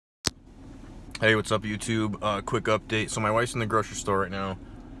Hey, what's up, YouTube? Quick update. So my wife's in the grocery store right now.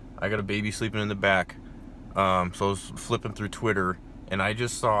 I got a baby sleeping in the back. So I was flipping through Twitter, and I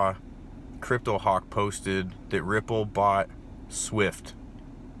just saw Crypto Hawk posted that Ripple bought Swift,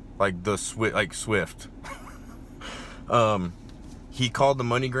 like the Swift. He called the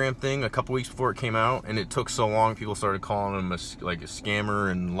MoneyGram thing a couple weeks before it came out, and it took so long. People started calling him a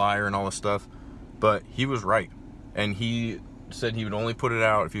scammer and liar and all this stuff. But he was right, and he said he would only put it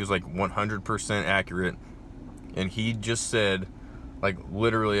out if he was like 100% accurate. And he just said, like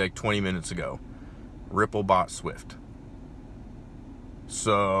literally like 20 minutes ago, Ripple bought Swift.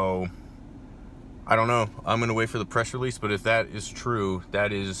 So I don't know. I'm gonna wait for the press release, but if that is true,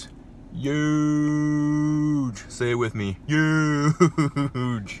 that is huge. Say it with me,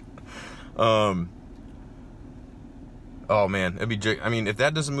 huge. Oh man, it'd be. I mean, if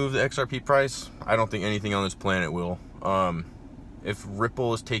that doesn't move the XRP price, I don't think anything on this planet will. If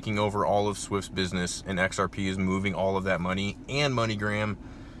Ripple is taking over all of Swift's business and XRP is moving all of that money and MoneyGram,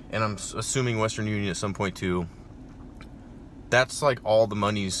 and I'm assuming Western Union at some point too, that's like all the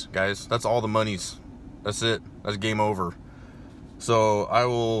monies, guys. That's all the monies. That's it. That's game over. So I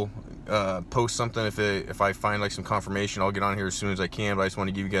will post something if I find like some confirmation. I'll get on here as soon as I can, but I just want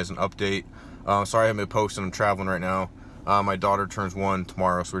to give you guys an update. Sorry I haven't been posting. I'm traveling right now. My daughter turns 1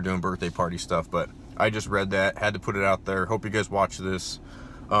 tomorrow, so we're doing birthday party stuff, but I just read that, had to put it out there. Hope you guys watch this.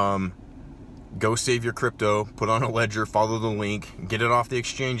 Go save your crypto, put on a ledger, follow the link, get it off the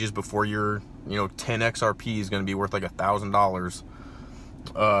exchanges before your 10 XRP is going to be worth like $1,000.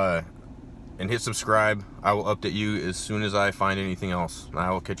 And hit subscribe. I will update you as soon as I find anything else. I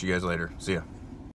will catch you guys later. See ya.